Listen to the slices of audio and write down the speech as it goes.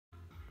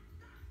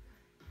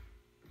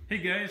Hey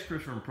guys,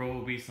 Chris from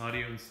Provo Beast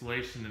Audio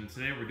Installation, and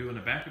today we're doing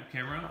a backup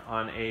camera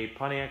on a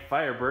Pontiac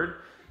Firebird,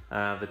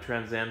 the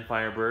Trans Am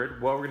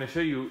Firebird. What we're going to show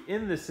you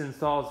in this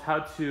install is how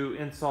to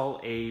install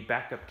a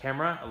backup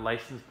camera, a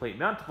license plate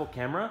mountable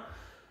camera,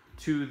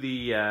 to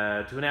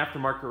an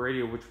aftermarket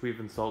radio, which we've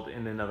installed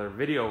in another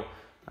video.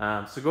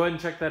 So go ahead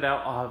and check that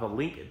out. I'll have a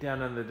link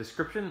down in the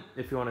description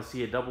if you want to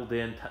see a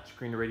doubled-in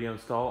touchscreen radio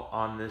install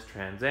on this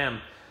Trans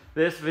Am.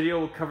 This video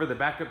will cover the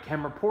backup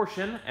camera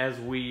portion as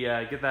we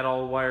get that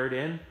all wired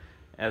in,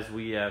 as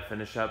we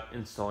finish up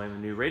installing the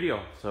new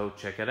radio. So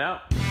check it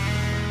out.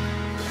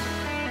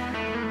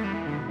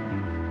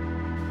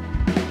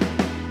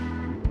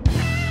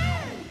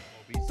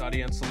 Beast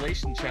Audio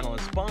Installation channel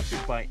is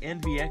sponsored by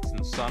NVX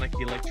and Sonic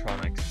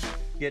Electronics.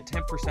 Get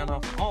 10%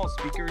 off all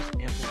speakers,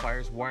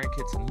 amplifiers, wiring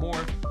kits, and more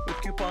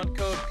with coupon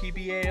code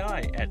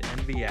PBAI at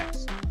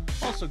NVX.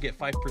 Also get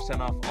 5%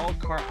 off all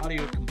car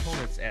audio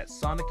components at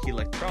Sonic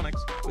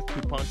Electronics with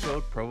coupon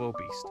code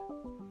ProvoBeast.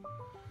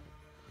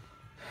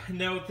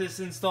 Now with this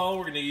install,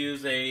 we're going to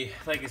use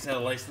like I said, a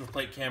license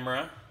plate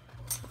camera.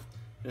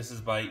 This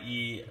is by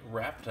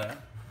eRapta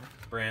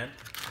brand.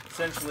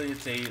 Essentially,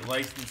 it's a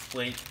license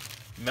plate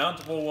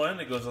mountable one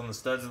that goes on the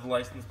studs of the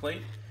license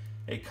plate.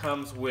 It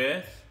comes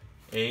with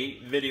a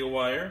video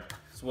wire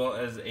as well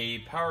as a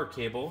power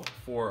cable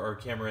for our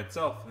camera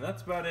itself, and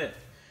that's about it.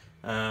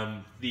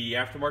 The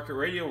aftermarket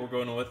radio we're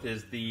going with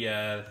is the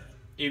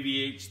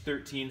AVH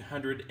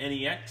 1300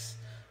 NEX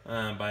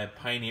by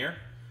Pioneer.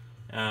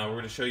 We're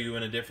going to show you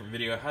in a different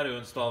video how to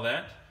install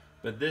that.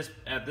 But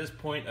at this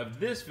point of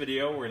this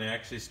video, we're going to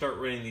actually start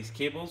running these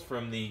cables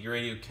from the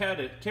radio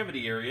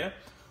cavity area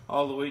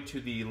all the way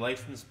to the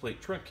license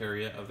plate trunk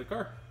area of the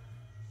car.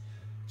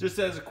 Just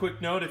as a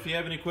quick note, if you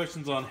have any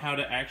questions on how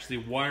to actually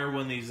wire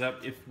one of these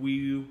up, if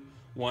we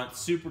want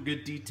super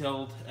good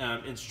detailed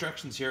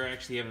instructions here, I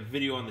actually have a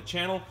video on the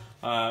channel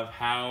of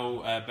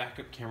how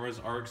backup cameras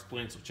are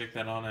explained, so check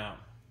that on out.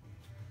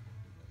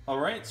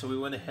 Alright, so we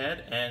went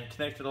ahead and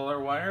connected all our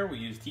wire. We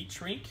used heat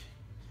shrink,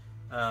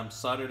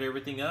 soldered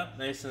everything up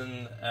nice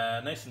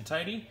and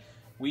tidy.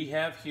 We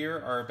have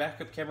here our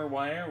backup camera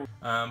wire,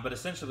 but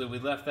essentially we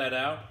left that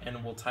out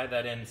and we'll tie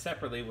that in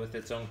separately with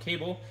its own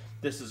cable.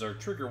 This is our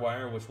trigger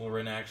wire, which will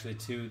run actually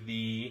to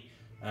the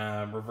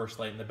reverse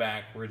light in the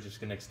back. We're just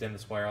going to extend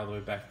this wire all the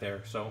way back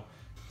there. So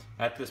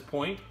at this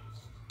point,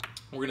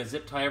 we're going to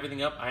zip tie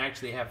everything up. I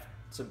actually have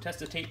some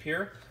Testa tape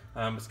here.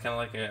 It's kind of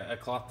like a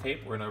cloth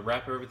tape. We're going to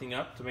wrap everything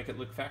up to make it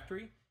look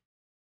factory.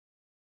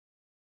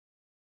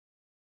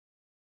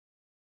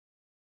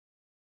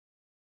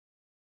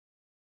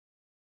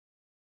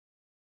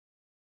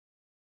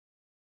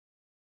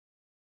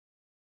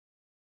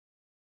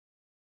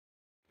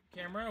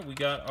 Camera, we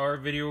got our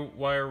video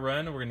wire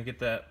run. We're going to get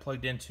that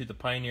plugged into the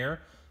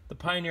Pioneer. The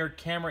Pioneer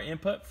camera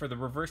input for the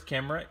reverse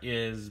camera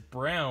is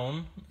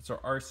brown. It's our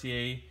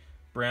RCA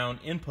brown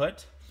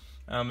input.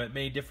 It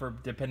may differ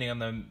depending on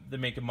the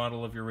make and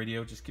model of your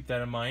radio. Just keep that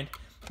in mind.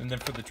 And then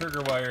for the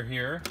trigger wire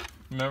here,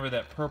 remember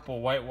that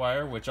purple-white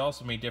wire, which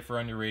also may differ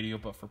on your radio,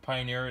 but for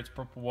Pioneer it's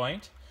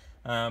purple-white.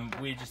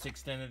 We just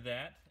extended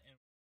that.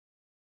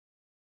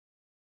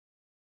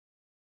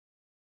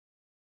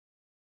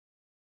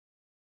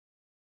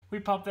 We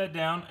pop that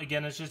down.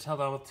 Again, it's just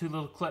held on with two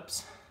little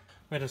clips.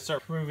 We're going to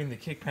start removing the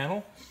kick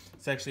panel.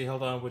 It's actually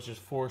held on with just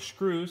 4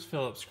 screws,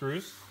 Phillips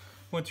screws.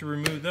 Once you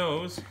remove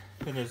those,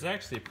 then it's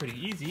actually pretty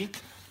easy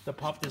to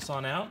pop this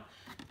on out.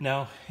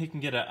 Now, you can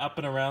get it up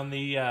and around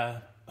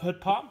the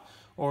hood pop,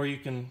 or you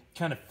can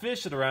kind of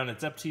fish it around.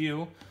 It's up to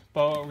you.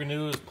 But what we're going to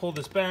do is pull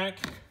this back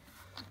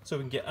so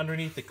we can get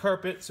underneath the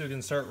carpet so we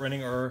can start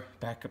running our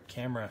backup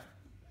camera.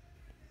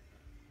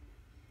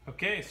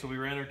 Okay, so we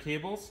ran our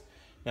cables.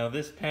 Now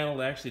this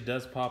panel actually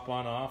does pop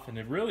on off, and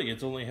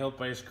it's only held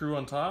by a screw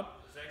on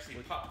top. Let's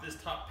actually pop this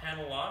top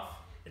panel off.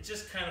 It's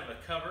just kind of a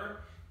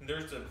cover. And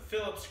there's a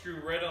Phillips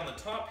screw right on the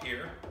top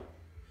here.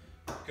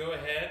 Go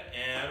ahead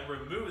and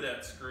remove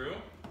that screw.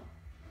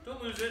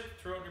 Don't lose it,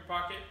 throw it in your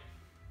pocket.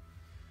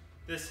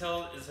 This is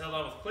held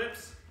on with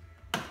clips.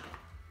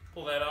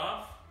 Pull that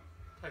off.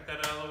 Tuck that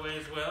out of the way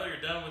as well.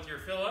 You're done with your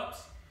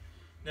Phillips.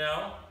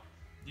 Now,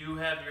 you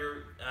have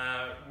your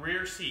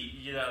rear seat.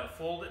 You gotta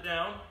fold it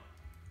down.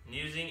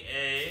 Using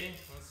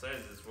what size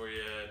is this for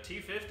you?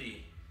 T50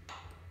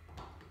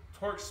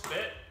 torque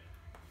spit.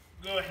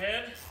 Go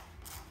ahead,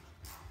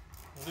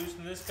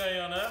 loosen this guy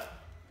on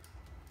up.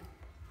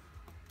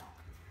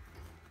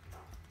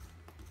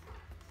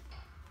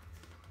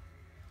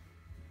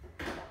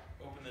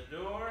 Open the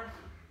door.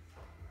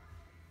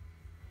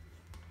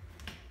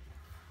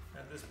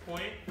 At this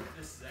point,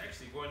 this is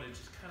actually going to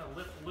just kind of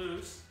lift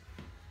loose.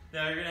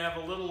 Now you're going to have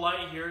a little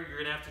light here. You're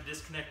going to have to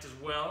disconnect as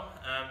well.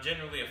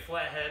 Generally a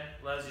flathead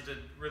allows you to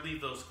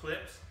relieve those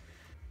clips.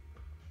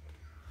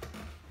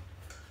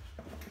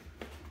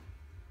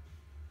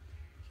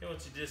 Okay,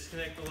 once you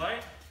disconnect the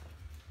light,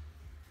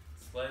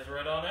 it slides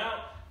right on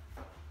out.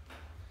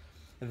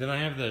 And then I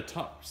have the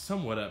top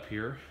somewhat up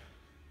here.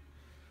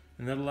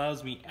 And that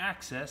allows me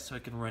access so I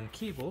can run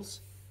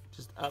cables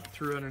just up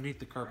through underneath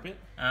the carpet.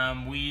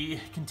 We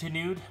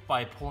continued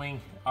by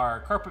pulling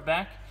our carpet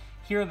back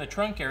here in the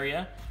trunk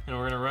area, and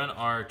we're gonna run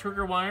our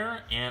trigger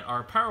wire and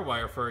our power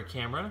wire for our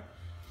camera,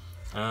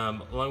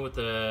 along with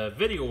the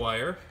video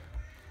wire.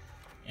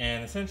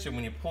 And essentially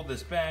when you pull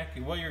this back,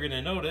 what you're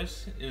gonna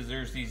notice is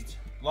there's these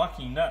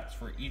locking nuts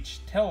for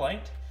each tail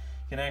light.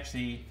 You can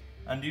actually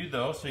undo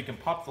those so you can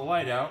pop the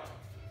light out.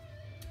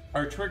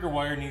 Our trigger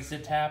wire needs to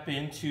tap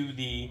into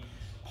the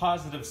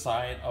positive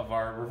side of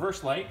our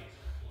reverse light.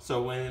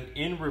 So when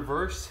in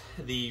reverse,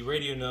 the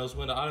radio knows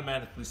when to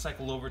automatically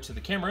cycle over to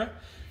the camera.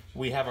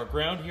 We have our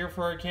ground here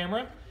for our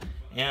camera,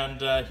 and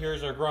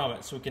here's our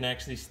grommet, so we can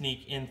actually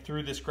sneak in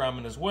through this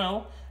grommet as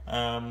well.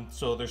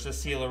 So there's a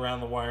seal around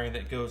the wiring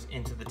that goes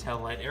into the tail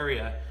light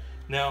area.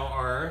 Now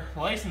our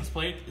license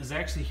plate is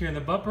actually here in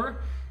the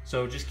bumper,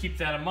 so just keep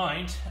that in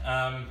mind.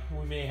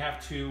 We may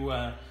have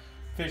to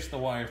fish the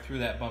wire through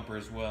that bumper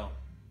as well.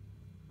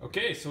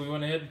 Okay, so we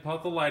went ahead and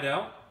popped the light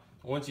out.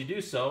 Once you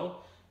do so,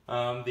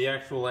 the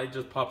actual light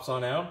just pops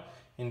on out,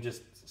 and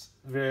just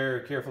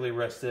very carefully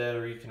rest it,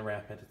 or you can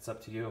wrap it, it's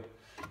up to you.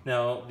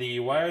 Now the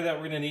wire that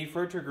we're going to need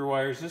for a trigger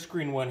wire is this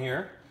green one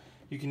here.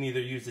 You can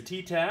either use the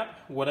T-tap.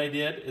 What I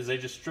did is I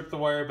just stripped the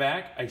wire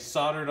back, I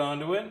soldered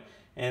onto it,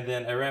 and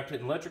then I wrapped it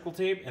in electrical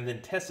tape and then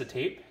Tesa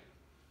tape.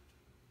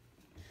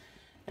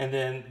 And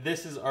then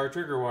this is our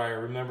trigger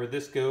wire. Remember,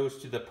 this goes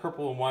to the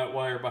purple and white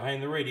wire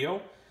behind the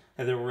radio,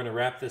 and then we're going to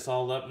wrap this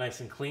all up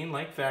nice and clean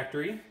like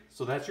factory.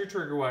 So that's your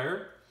trigger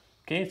wire.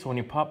 Okay, so when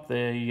you pop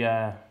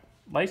the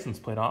license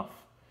plate off,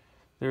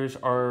 there's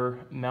our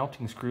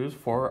mounting screws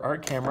for our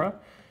camera,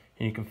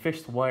 and you can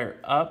fish the wire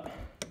up,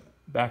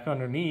 back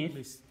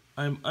underneath.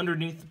 I'm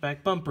underneath the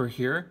back bumper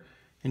here,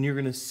 and you're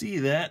gonna see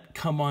that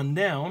come on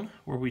down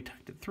where we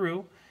tucked it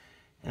through,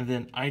 and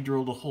then I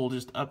drilled a hole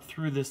just up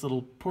through this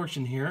little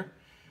portion here.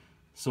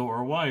 So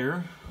our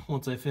wire,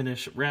 once I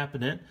finish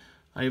wrapping it,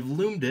 I've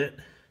loomed it,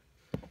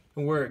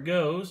 and where it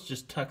goes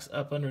just tucks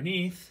up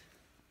underneath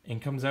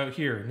and comes out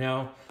here.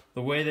 Now,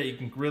 the way that you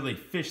can really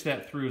fish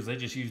that through is I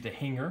just used a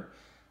hanger.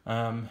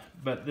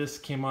 But this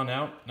came on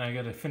out, and I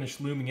got to finish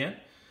looming it.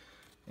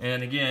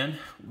 And again,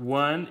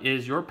 one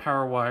is your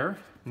power wire,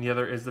 and the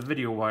other is the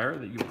video wire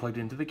that you plugged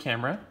into the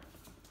camera.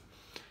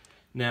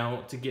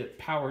 Now, to get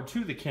power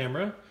to the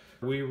camera,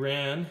 we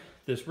ran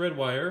this red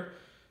wire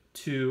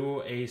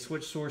to a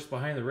switch source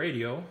behind the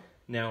radio.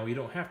 Now, you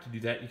don't have to do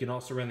that. You can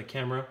also run the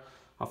camera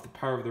off the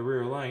power of the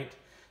rear light.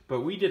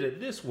 But we did it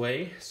this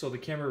way, so the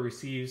camera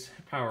receives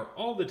power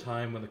all the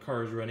time when the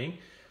car is running,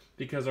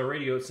 because our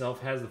radio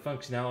itself has the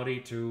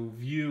functionality to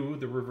view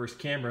the reverse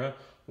camera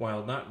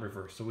while not in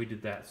reverse. So we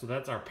did that. So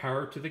that's our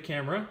power to the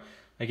camera.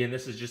 Again,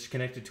 this is just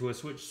connected to a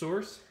switch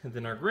source, and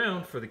then our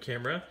ground for the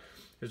camera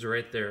is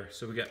right there.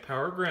 So we got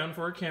power ground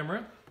for our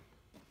camera,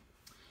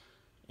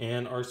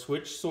 and our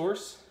switch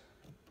source,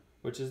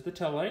 which is the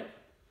tail light,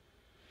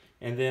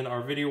 and then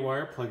our video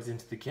wire plugs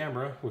into the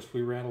camera, which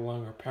we ran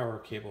along our power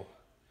cable.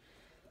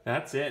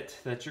 That's it.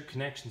 That's your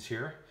connections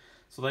here.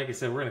 So like I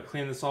said, we're going to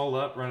clean this all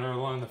up, run it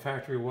along the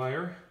factory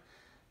wire.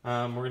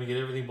 We're going to get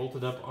everything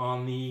bolted up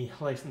on the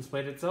license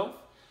plate itself,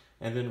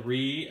 and then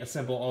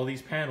reassemble all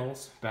these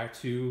panels back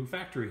to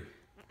factory.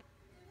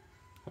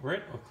 All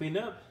right, all cleaned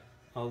up.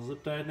 All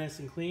zip tied nice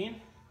and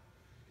clean.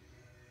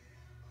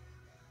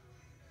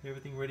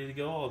 Everything ready to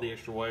go. All the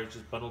extra wires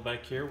just bundled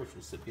back here, which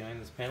will sit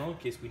behind this panel in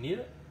case we need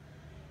it.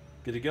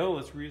 Good to go.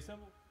 Let's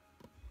reassemble.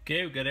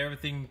 Okay, we've got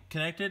everything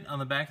connected on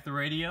the back of the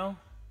radio.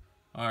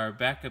 Our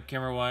backup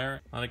camera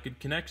wire. A lot of good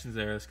connections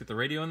there. Let's get the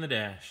radio in the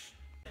dash.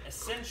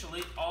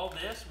 Essentially, all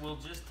this will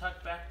just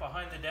tuck back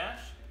behind the dash.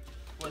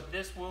 What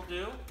this will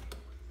do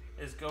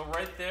is go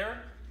right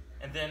there,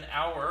 and then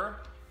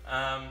our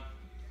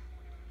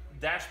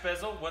dash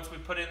bezel, once we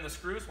put in the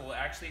screws, will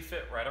actually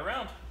fit right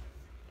around.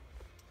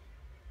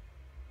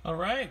 All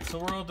right, so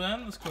we're all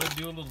done. Let's go ahead and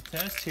do a little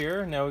test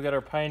here. Now we got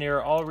our Pioneer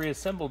all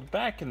reassembled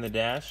back in the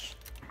dash.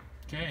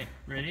 Okay,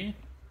 ready?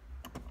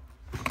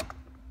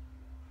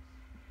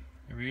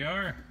 Here we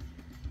are.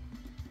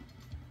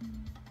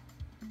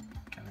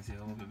 Kind of see it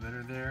a little bit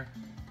better there.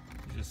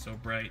 It's just so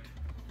bright.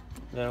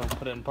 Then we'll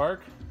put it in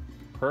park.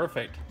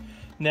 Perfect.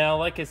 Now,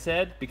 like I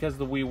said, because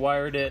we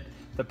wired it,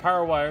 the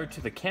power wire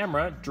to the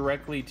camera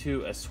directly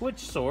to a switch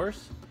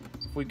source.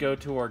 If we go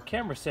to our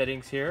camera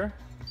settings here,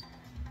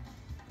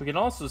 we can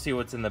also see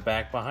what's in the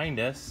back behind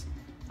us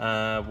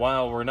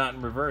while we're not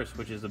in reverse,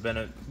 which is a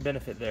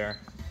benefit there.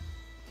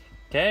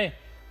 Okay,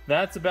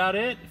 that's about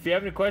it. If you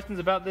have any questions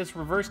about this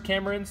reverse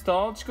camera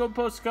install, just go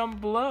post a comment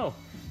below.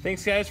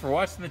 Thanks guys for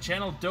watching the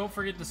channel. Don't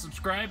forget to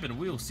subscribe, and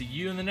we will see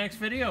you in the next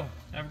video.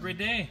 Have a great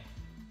day.